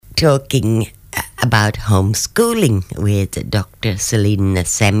talking about homeschooling with Dr. Selina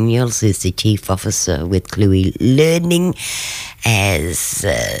Samuels, who's the Chief Officer with Cluey Learning, as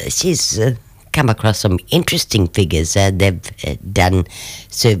she's come across some interesting figures. They've done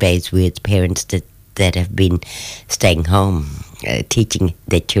surveys with parents that have been staying home, teaching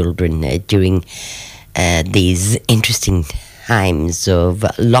their children during these interesting times of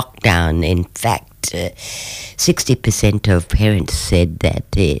lockdown. In fact, 60% of parents said that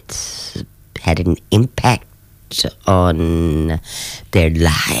it's had an impact on their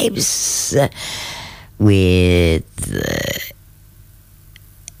lives, with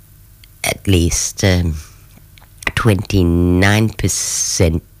at least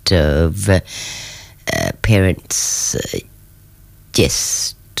 29% of parents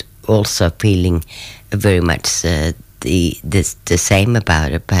just also feeling very much the same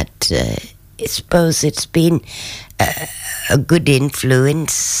about it. But I suppose it's been a good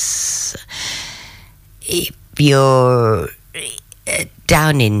influence. If you're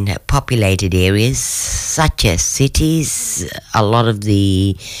down in populated areas such as cities, a lot of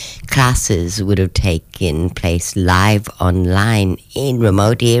the classes would have taken place live online. In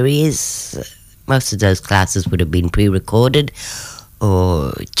remote areas, most of those classes would have been pre-recorded,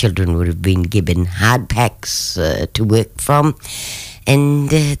 or children would have been given hard packs to work from. And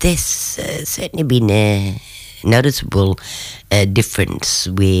there's certainly been a noticeable difference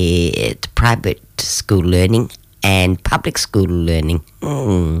with private school learning and public school learning.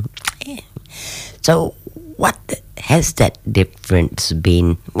 So what has that difference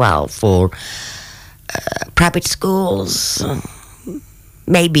been? Well, for private schools,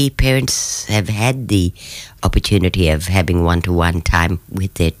 maybe parents have had the opportunity of having one-to-one time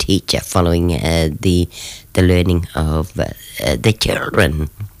with their teacher following the learning of the children.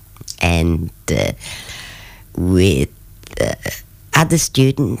 And with other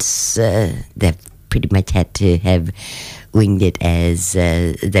students, they've pretty much had to have winged it as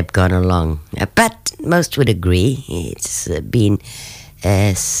they've gone along. But most would agree it's been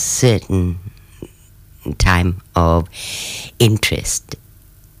a certain time of interest.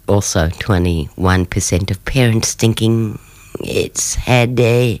 Also, 21% of parents thinking it's had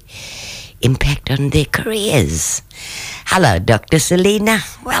an impact on their careers. Hello, Dr. Selina.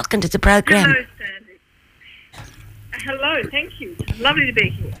 Welcome to the program. Hello, Sandy. Hello, thank you. Lovely to be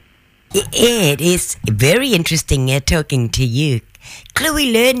here. It is very interesting talking to you.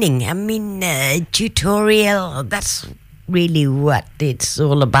 Cluey Learning, I mean, tutorial, that's really what it's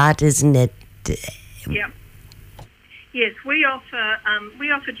all about, isn't it? Yeah. Yes, we offer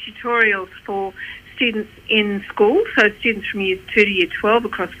tutorials for students in school, so students from years 2 to year 12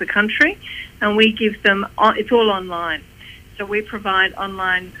 across the country, and we give them, it's all online. So we provide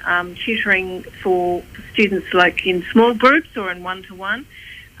online tutoring for students like in small groups or in one-to-one.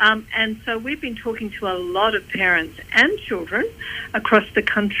 And so we've been talking to a lot of parents and children across the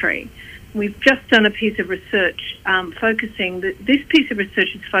country. We've just done a piece of research this piece of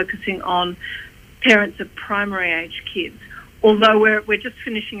research is focusing on parents of primary age kids, although we're just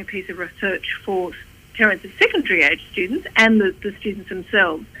finishing a piece of research for parents of secondary age students and the students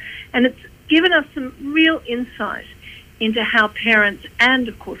themselves. And it's given us some real insight into how parents and,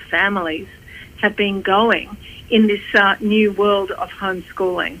 of course, families have been going in this new world of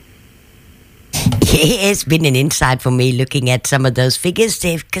homeschooling. It's been an insight for me looking at some of those figures,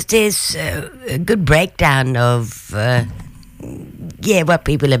 Dave, because there's a good breakdown of what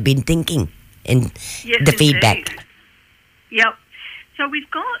people have been thinking and the feedback. Yep. So we've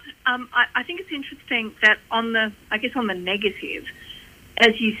got, I think it's interesting that on the negative,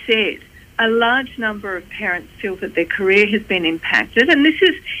 as you said, a large number of parents feel that their career has been impacted, and this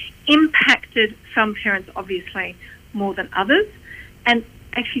has impacted some parents obviously more than others. And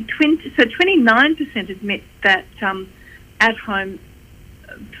actually 29% admit that at home,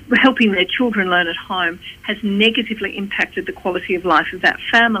 helping their children learn at home has negatively impacted the quality of life of that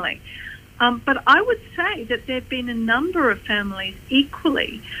family. But I would say that there have been a number of families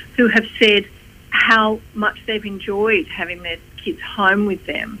equally who have said how much they've enjoyed having their kids home with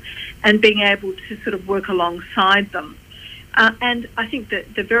them and being able to sort of work alongside them. And I think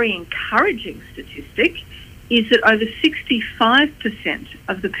that the very encouraging statistic is that over 65%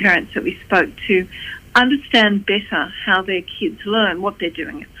 of the parents that we spoke to understand better how their kids learn, what they're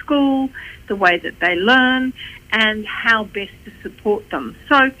doing at school, the way that they learn, and how best to support them.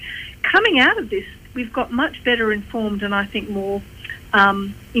 So coming out of this, we've got much better informed and I think more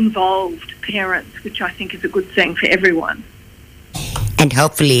involved parents, which I think is a good thing for everyone. And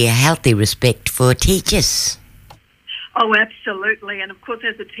hopefully a healthy respect for teachers. Oh, absolutely. And of course,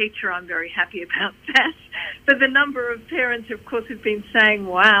 as a teacher, I'm very happy about that. But the number of parents, of course, who've been saying,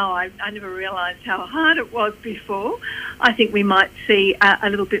 wow, I never realised how hard it was before. I think we might see a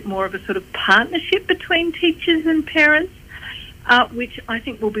little bit more of a sort of partnership between teachers and parents, which I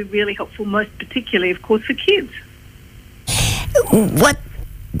think will be really helpful, most particularly, of course, for kids. What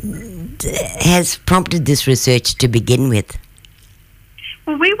has prompted this research to begin with?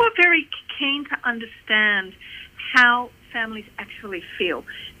 Well, we were very keen to understand how families actually feel.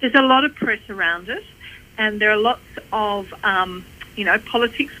 There's a lot of press around it, and there are lots of,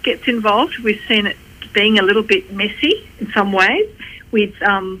 politics gets involved. We've seen it being a little bit messy in some ways, with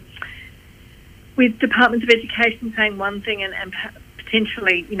departments of education saying one thing and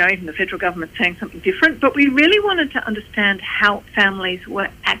potentially, even the federal government saying something different. But we really wanted to understand how families were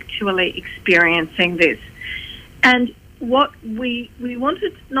actually experiencing this. And what we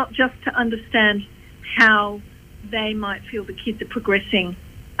wanted not just to understand how they might feel the kids are progressing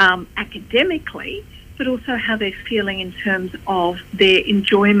academically, but also how they're feeling in terms of their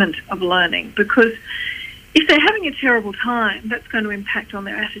enjoyment of learning. Because if they're having a terrible time, that's going to impact on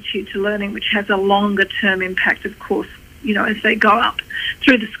their attitude to learning, which has a longer-term impact, of course, as they go up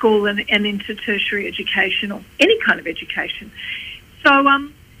through the school and into tertiary education or any kind of education. So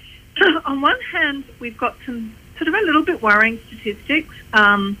on one hand, we've got some sort of a little bit worrying statistics.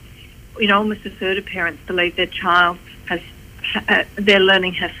 Almost a third of parents believe their child their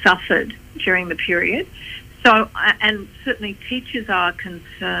learning has suffered during the period. So, and certainly teachers are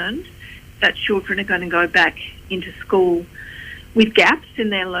concerned that children are going to go back into school with gaps in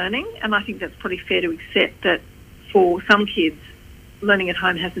their learning. And I think that's probably fair to accept that for some kids, learning at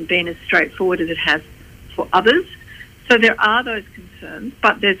home hasn't been as straightforward as it has for others. So there are those concerns,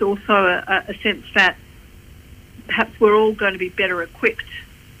 but there's also a sense that perhaps we're all going to be better equipped,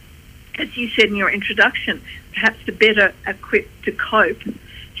 as you said in your introduction, perhaps the better equipped to cope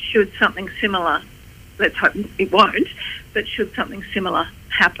should something similar, let's hope it won't, but should something similar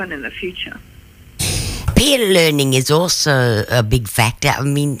happen in the future. Peer learning is also a big factor. I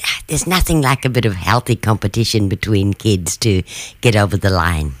mean, there's nothing like a bit of healthy competition between kids to get over the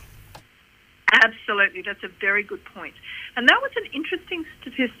line. Absolutely, that's a very good point. And that was an interesting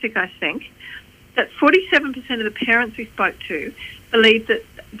statistic, I think, that 47% of the parents we spoke to believe that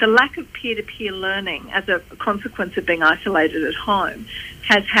the lack of peer-to-peer learning as a consequence of being isolated at home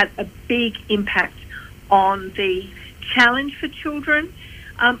has had a big impact on the challenge for children.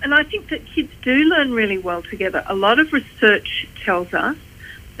 And I think that kids do learn really well together. A lot of research tells us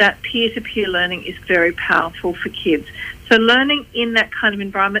that peer-to-peer learning is very powerful for kids. So learning in that kind of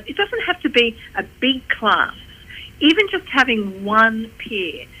environment, it doesn't have to be a big class. Even just having one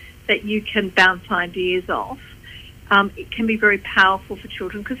peer that you can bounce ideas off, it can be very powerful for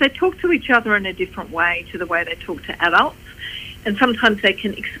children because they talk to each other in a different way to the way they talk to adults. And sometimes they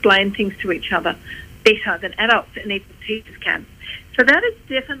can explain things to each other better than adults and even teachers can. So that is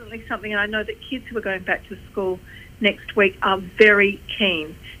definitely something, and I know that kids who are going back to school next week are very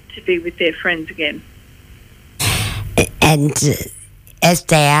keen to be with their friends again. And as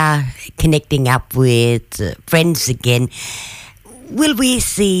they are connecting up with friends again, will we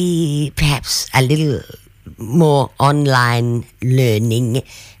see perhaps a little more online learning,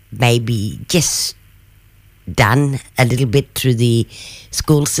 maybe just done a little bit through the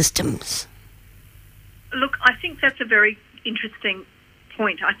school systems? Look, I think that's a very interesting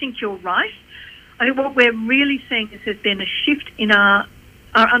point. I think you're right. I think what we're really seeing is there's been a shift in our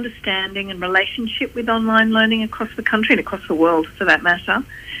understanding and relationship with online learning across the country and across the world, for that matter.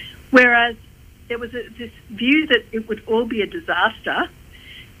 Whereas there was this view that it would all be a disaster.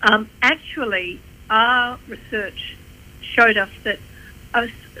 Actually, our research showed us that a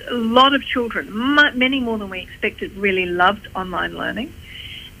lot of children, many more than we expected, really loved online learning.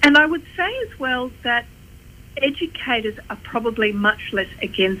 And I would say as well that educators are probably much less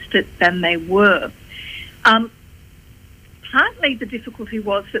against it than they were. Partly the difficulty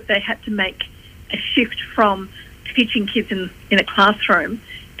was that they had to make a shift from teaching kids in a classroom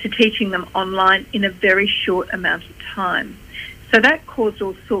to teaching them online in a very short amount of time. So that caused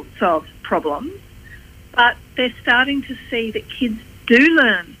all sorts of problems. But they're starting to see that kids do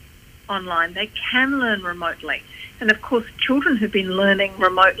learn online. They can learn remotely. And of course, children who've been learning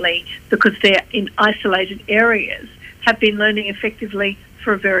remotely because they're in isolated areas have been learning effectively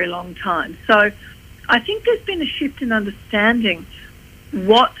for a very long time. So I think there's been a shift in understanding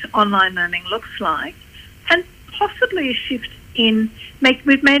what online learning looks like, and possibly a shift in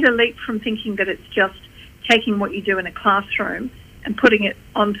we've made a leap from thinking that it's just taking what you do in a classroom and putting it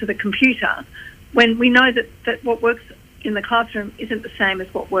onto the computer, when we know that what works in the classroom isn't the same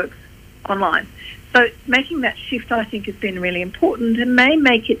as what works online. So making that shift, I think, has been really important and may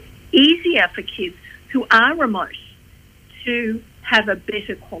make it easier for kids who are remote to have a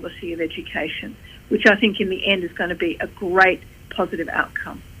better quality of education, which I think in the end is going to be a great positive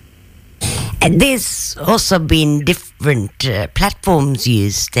outcome. And there's also been different platforms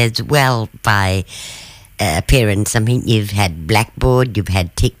used as well by parents. I mean, you've had Blackboard, you've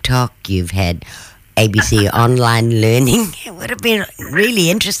had TikTok, you've had ABC online learning. It would have been really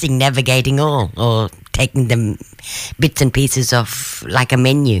interesting navigating all, or taking them bits and pieces off like a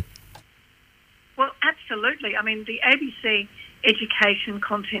menu. Well, absolutely. I mean, the ABC education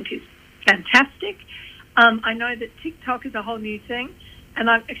content is fantastic. I know that TikTok is a whole new thing, and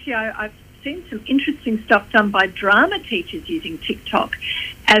I've seen some interesting stuff done by drama teachers using TikTok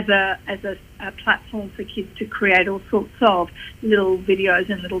as a platform for kids to create all sorts of little videos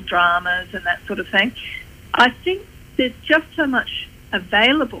and little dramas and that sort of thing. I think there's just so much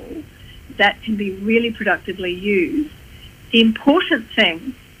available that can be really productively used. The important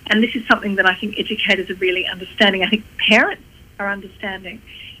thing, and this is something that I think educators are really understanding, I think parents are understanding,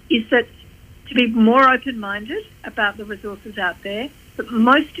 is that to be more open-minded about the resources out there, but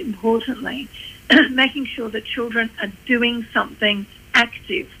most importantly, making sure that children are doing something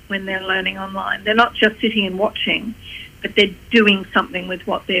active when they're learning online. They're not just sitting and watching, but they're doing something with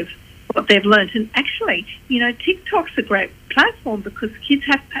what they've learned. And actually, TikTok's a great platform because kids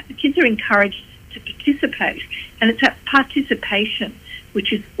are encouraged to participate, and it's that participation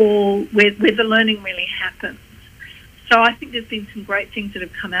which is all where the learning really happens. So I think there's been some great things that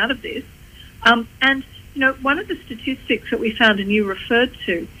have come out of this. And one of the statistics that we found and you referred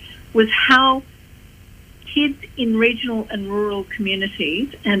to was how kids in regional and rural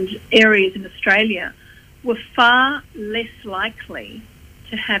communities and areas in Australia were far less likely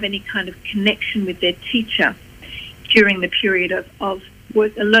to have any kind of connection with their teacher during the period of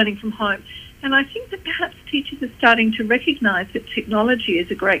learning from home. And I think that perhaps teachers are starting to recognise that technology is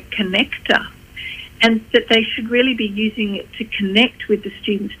a great connector and that they should really be using it to connect with the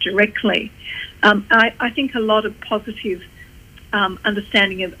students directly. I think a lot of positive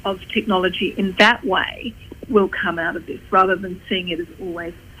understanding of technology in that way will come out of this, rather than seeing it as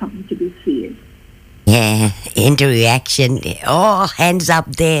always something to be feared. Yeah, interaction, all hands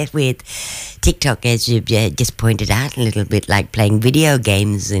up there with TikTok, as you've just pointed out, a little bit like playing video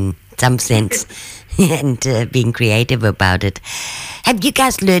games in some sense, and being creative about it. Have you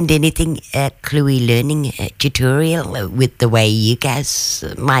guys learned anything at Cluey Learning Tutorial with the way you guys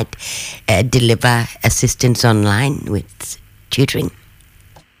might deliver assistance online with tutoring?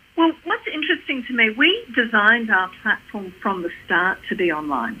 Well, what's interesting to me, we designed our platform from the start to be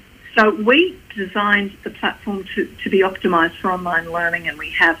online. So we designed the platform to be optimised for online learning, and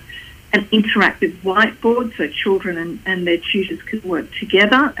we have an interactive whiteboard so children and their tutors can work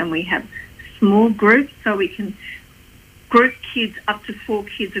together, and we have small groups so we can group kids, up to 4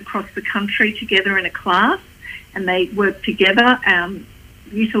 kids across the country together in a class, and they work together,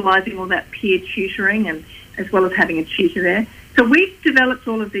 utilising all that peer tutoring and as well as having a tutor there. So we've developed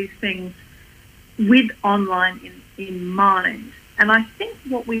all of these things with online in mind. And I think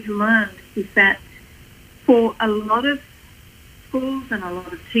what we've learned is that for a lot of schools and a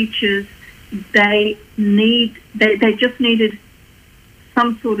lot of teachers, they just needed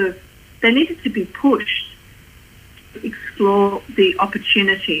they needed to be pushed to explore the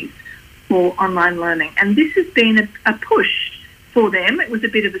opportunities for online learning. And this has been a push for them. It was a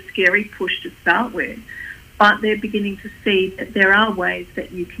bit of a scary push to start with, but they're beginning to see that there are ways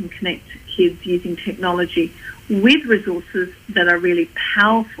that you can connect kids using technology with resources that are really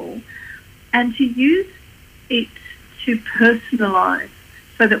powerful, and to use it to personalise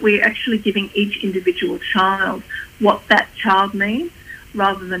so that we're actually giving each individual child what that child needs,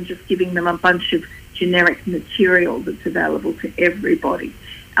 rather than just giving them a bunch of generic material that's available to everybody.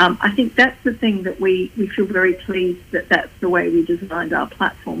 I think that's the thing that we feel very pleased that that's the way we designed our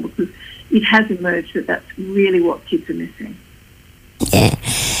platform, because it has emerged that that's really what kids are missing. Yeah.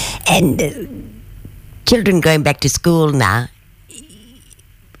 And children going back to school now,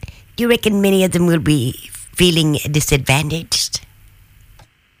 do you reckon many of them will be feeling disadvantaged?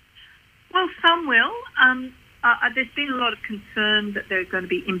 Well, some will. There's been a lot of concern that there are going to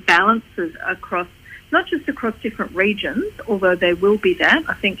be imbalances across, not just across different regions, although there will be that.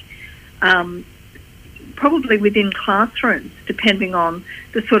 I think probably within classrooms, depending on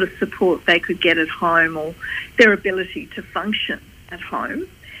the sort of support they could get at home or their ability to function at home.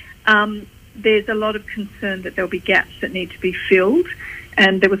 There's a lot of concern that there'll be gaps that need to be filled.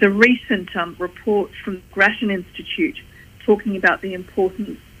 And there was a recent report from the Grattan Institute talking about the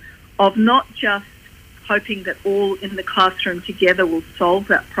importance of not just hoping that all in the classroom together will solve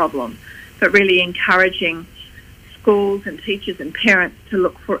that problem, but really encouraging schools and teachers and parents to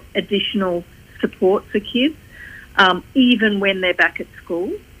look for additional support for kids, even when they're back at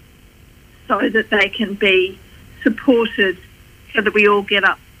school, so that they can be supported so that we all get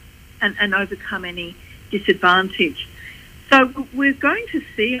up and overcome any disadvantage. So we're going to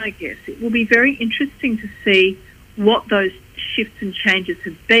see, I guess, it will be very interesting to see what those shifts and changes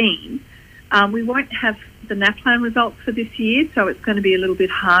have been. We won't have the NAPLAN results for this year, so it's going to be a little bit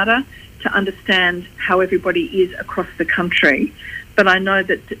harder to understand how everybody is across the country. But I know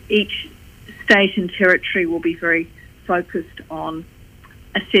that each state and territory will be very focused on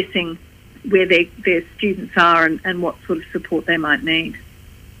assessing where their students are and what sort of support they might need.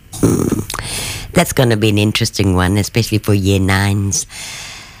 That's going to be an interesting one, especially for Year 9s.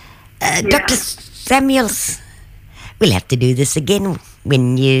 Dr. Samuels, we'll have to do this again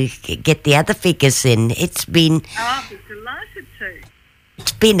when you get the other figures in. It's been... I'll be delighted to.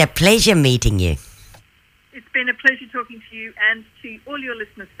 It's been a pleasure meeting you. It's been a pleasure talking to you and to all your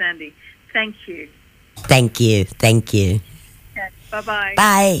listeners, Sandy. Thank you. Thank you. Thank you. Okay, bye-bye.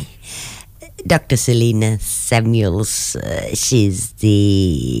 Bye. Dr. Selina Samuels, she's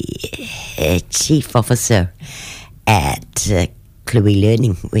the Chief Officer at Chloe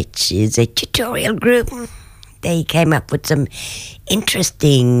Learning, which is a tutorial group. They came up with some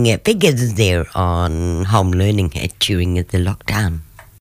interesting figures there on home learning during the lockdown.